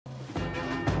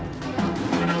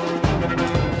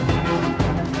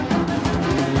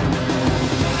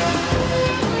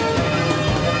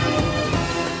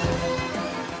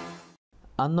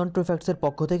Unknown ট্রিফ্যাক্টসের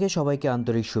পক্ষ থেকে সবাইকে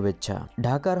আন্তরিক শুভেচ্ছা।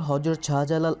 ঢাকার হযরত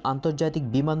শাহজালাল আন্তর্জাতিক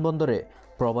বিমানবন্দরে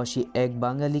প্রবাসী এক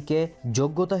বাঙালিকে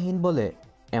যোগ্যতাহীন বলে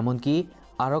এমনকি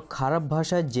আরও খারাপ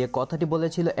ভাষায় যে কথাটি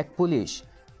বলেছিল এক পুলিশ,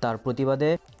 তার প্রতিবাদে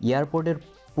এয়ারপোর্টের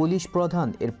পুলিশ প্রধান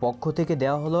এর পক্ষ থেকে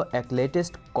দেওয়া হলো এক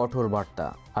লেটেস্ট কঠোর বার্তা।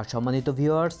 আর সম্মানিত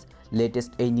ভিউয়ার্স,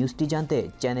 লেটেস্ট এই নিউজটি জানতে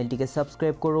চ্যানেলটিকে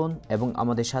সাবস্ক্রাইব করুন এবং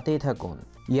আমাদের সাথেই থাকুন।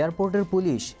 এয়ারপোর্টের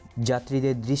পুলিশ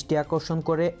যাত্রীদের দৃষ্টি আকর্ষণ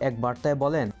করে এক বার্তায়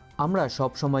বলেন, আমরা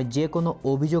সবসময় যে কোনো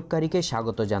অভিযোগকারীকে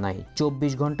স্বাগত জানাই।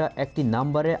 24 ঘন্টা একটি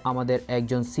নাম্বারে আমাদের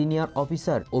একজন সিনিয়র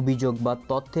অফিসার অভিযোগ বা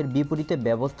তথ্যের বিপরীতে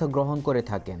ব্যবস্থা গ্রহণ করে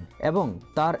থাকেন এবং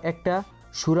তার একটা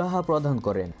সুরাহা প্রদান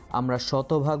করেন। আমরা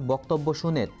শতভাগ বক্তব্য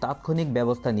শুনে তাৎক্ষণিক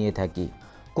ব্যবস্থা নিয়ে থাকি।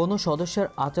 কোনো সদস্যের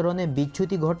আচরণে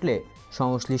বিচ্যুতি ঘটলে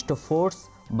সংশ্লিষ্ট ফোর্স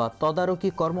বা তদারকি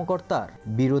কর্মকর্তার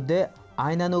বিরুদ্ধে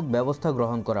আইনানুগ ব্যবস্থা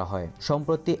গ্রহণ করা হয়।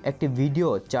 সম্প্রতি একটি ভিডিও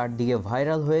চারদিকে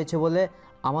ভাইরাল হয়েছে বলে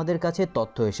আমাদের কাছে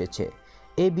তথ্য এসেছে।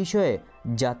 এই বিষয়ে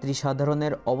যাত্রী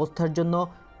সাধারণের অবস্থার জন্য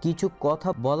কিছু কথা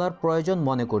বলার প্রয়োজন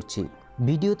মনে করছি।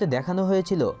 ভিডিওতে দেখানো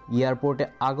হয়েছিল এয়ারপোর্টে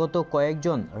আগত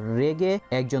কয়েকজন রেগে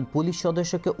একজন পুলিশ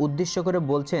সদস্যকে উদ্দেশ্য করে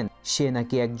বলছেন সে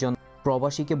নাকি একজন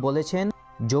প্রবাসীকে বলেছেন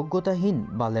যোগ্যতাহীন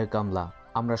বালের কামলা।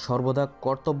 আমরা সর্বদা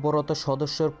কর্তব্যরত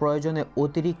সদস্যর প্রয়োজনে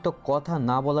অতিরিক্ত কথা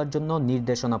না বলার জন্য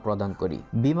নির্দেশনা প্রদান করি।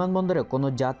 বিমানবন্দরে কোনো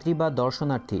যাত্রী বা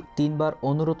দর্শনার্থী 3 বার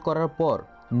অনুরোধ করার পর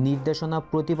নির্দেশনা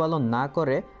প্রতিপালন না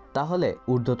করে তাহলে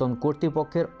ঊর্ধ্বতন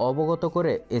কর্তৃপক্ষের অবগত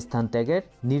করে স্থান ত্যাগের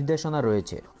নির্দেশনা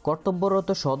রয়েছে। কর্তব্যরত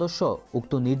সদস্য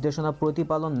উক্ত নির্দেশনা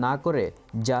প্রতিপালন না করে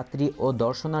যাত্রী ও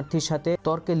দর্শনার্থীর সাথে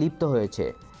তর্কে লিপ্ত হয়েছে,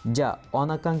 যা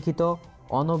অনাকাঙ্ক্ষিত,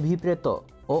 অনভিপ্রেত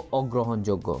ও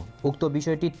অগ্রহণযোগ্য। উক্ত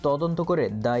বিষয়টি তদন্ত করে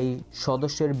দায়ী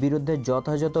সদস্যের বিরুদ্ধে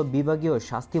যথাযথ বিভাগীয়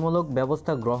শাস্তিমূলক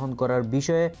ব্যবস্থা গ্রহণ করার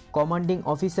বিষয়ে কমান্ডিং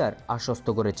অফিসার আশ্বস্ত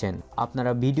করেছেন।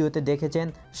 আপনারা ভিডিওতে দেখেছেন,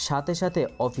 সাথে সাথে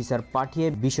অফিসার পাঠিয়ে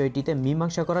বিষয়টিতে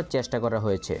মীমাংসা করার চেষ্টা করা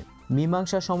হয়েছে।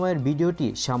 মীমাংসা সময়ের ভিডিওটি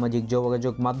সামাজিক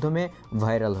যোগাযোগ মাধ্যমে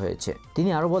ভাইরাল হয়েছে। তিনি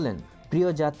আরও বলেন, প্রিয়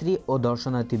যাত্রী ও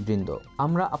দর্শনার্থীবৃন্দ,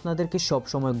 আমরা আপনাদেরকে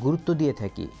সবসময় গুরুত্ব দিয়ে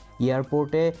থাকি।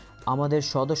 এয়ারপোর্টে আমাদের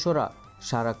সদস্যরা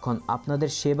সারাক্ষণ আপনাদের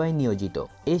সেবায় নিয়োজিত।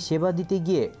 এই সেবা দিতে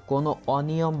গিয়ে কোনো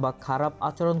অনিয়ম বা খারাপ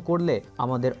আচরণ করলে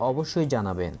আমাদের অবশ্যই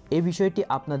জানাবেন। এই বিষয়টি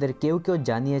আপনাদের কেউ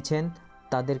জানিয়েছেন,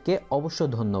 তাদেরকে অবশ্য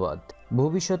ধন্যবাদ।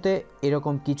 ভবিষ্যতে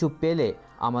এরকম কিছু পেলে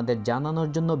আমাদের জানানোর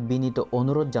জন্য বিনীত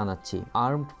অনুরোধ জানাচ্ছি।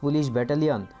 আর্মড পুলিশ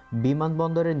ব্যাটালিয়ন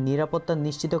বিমানবন্দরের নিরাপত্তা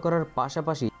নিশ্চিত করার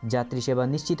পাশাপাশি যাত্রী সেবা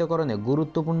নিশ্চিতকরণে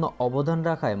গুরুত্বপূর্ণ অবদান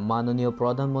রাখায় মাননীয়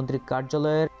প্রধানমন্ত্রীর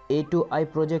কার্যালয়ের A2I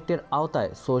প্রজেক্টের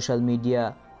আওতায় সোশ্যাল মিডিয়া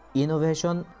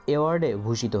ইনোভেশন অ্যাওয়ার্ডে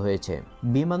ভূষিত হয়েছে।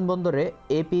 বিমানবন্দরে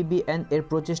APBN এর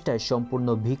প্রচেষ্টায় সম্পূর্ণ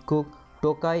ভিক্ষুক,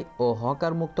 টোকাই ও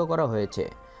হকার মুক্ত করা হয়েছে।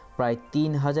 প্রায়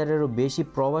 3000-এরও বেশি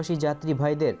প্রবাসী যাত্রী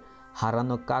ভাইদের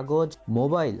হারানো কাগজ,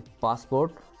 মোবাইল,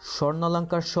 পাসপোর্ট,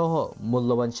 স্বর্ণালংকার সহ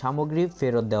মূল্যবান সামগ্রী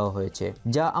ফেরত দেওয়া হয়েছে,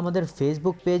 যা আমাদের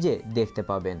ফেসবুক পেজে দেখতে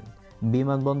পাবেন।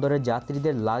 বিমানবন্দরে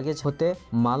যাত্রীদের লাগেজ হতে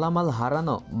মালামাল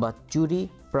হারানো বা চুরি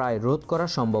প্রায় রোধ করা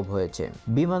সম্ভব হয়েছে।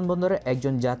 বিমানবন্দরে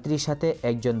একজন যাত্রীর সাথে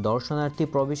একজন দর্শনার্থী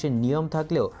প্রবেশের নিয়ম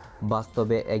থাকলেও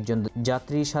বাস্তবে একজন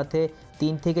যাত্রীর সাথে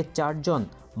 3 থেকে 4 জন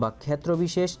বা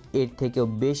ক্ষেত্রবিশেষ এর থেকেও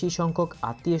বেশি সংখ্যক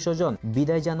আত্মীয়স্বজন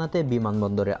বিদায় জানাতে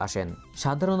বিমানবন্দরে আসেন।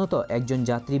 সাধারণত একজন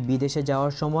যাত্রী বিদেশে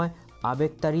যাওয়ার সময়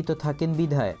আবেগতাড়িত থাকেন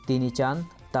বিধায় তিনি চান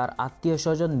তার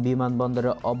আত্মীয়স্বজন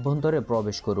বিমানবন্দরের অভ্যন্তরে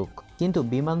প্রবেশ করুক। কিন্তু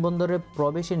বিমানবন্দরে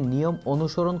প্রবেশের নিয়ম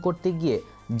অনুসরণ করতে গিয়ে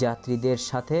যাত্রীদের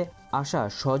সাথে আসা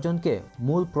স্বজনকে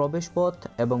মূল প্রবেশপথ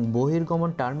এবং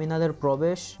বহির্গমন টার্মিনালের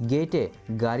প্রবেশ গেটে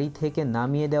গাড়ি থেকে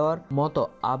নামিয়ে দেওয়ার মতো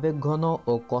আবেগঘন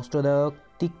ও কষ্টদায়ক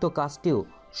তিক্ত কাজটিও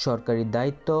সরকারি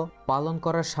দায়িত্ব পালন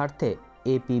করার স্বার্থে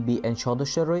APBN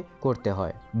সদস্যরই করতে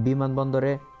হয়।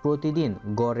 বিমানবন্দরে প্রতিদিন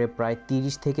গড়ে প্রায়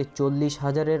 30 থেকে 40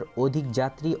 হাজারের অধিক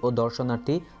যাত্রী ও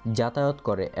দর্শনার্থী যাতায়াত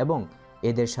করে এবং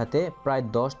এদের সাথে প্রায়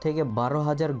 10 থেকে 12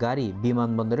 হাজার গাড়ি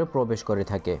বিমানবন্দরে প্রবেশ করে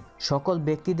থাকে। সকল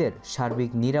ব্যক্তিদের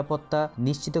সার্বিক নিরাপত্তা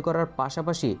নিশ্চিত করার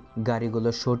পাশাপাশি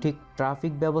গাড়িগুলোর সঠিক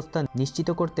ট্রাফিক ব্যবস্থা নিশ্চিত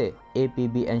করতে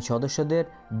APBN সদস্যদের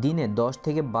দিনে 10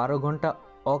 থেকে 12 ঘন্টা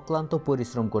অক্লান্ত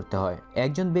পরিশ্রম করতে হয়।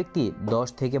 একজন ব্যক্তি 10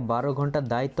 থেকে 12 ঘন্টা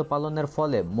দায়িত্ব পালনের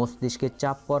ফলে মস্তিষ্কে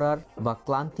চাপ পড়ার বা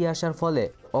ক্লান্তি আসার ফলে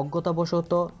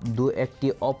অজ্ঞতাবশত 2-1টি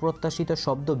অপ্রত্যাশিত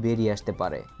শব্দ বেরিয়ে আসতে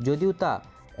পারে, যদিও তা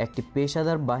একটি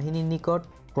পেশাদার বাহিনীর নিকট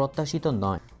প্রত্যাশিত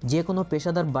নয়। যে কোনো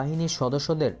পেশাদার বাহিনীর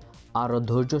সদস্যদের আরও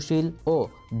ধৈর্যশীল ও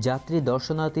যাত্রী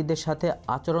দর্শনার্থীদের সাথে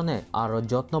আচরণে আরও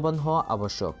যত্নবান হওয়া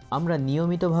আবশ্যক। আমরা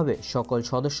নিয়মিতভাবে সকল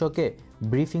সদস্যকে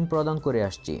ব্রিফিং প্রদান করে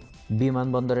আসছি।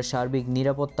 বিমানবন্দরের সার্বিক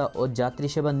নিরাপত্তা ও যাত্রী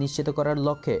সেবা নিশ্চিত করার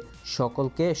লক্ষ্যে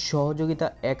সকলকে সহযোগিতা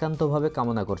একান্তভাবে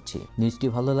কামনা করছি। নিউজটি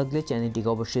ভালো লাগলে চ্যানেলটিকে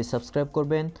অবশ্যই সাবস্ক্রাইব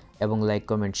করবেন এবং লাইক,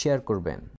 কমেন্ট, শেয়ার করবেন।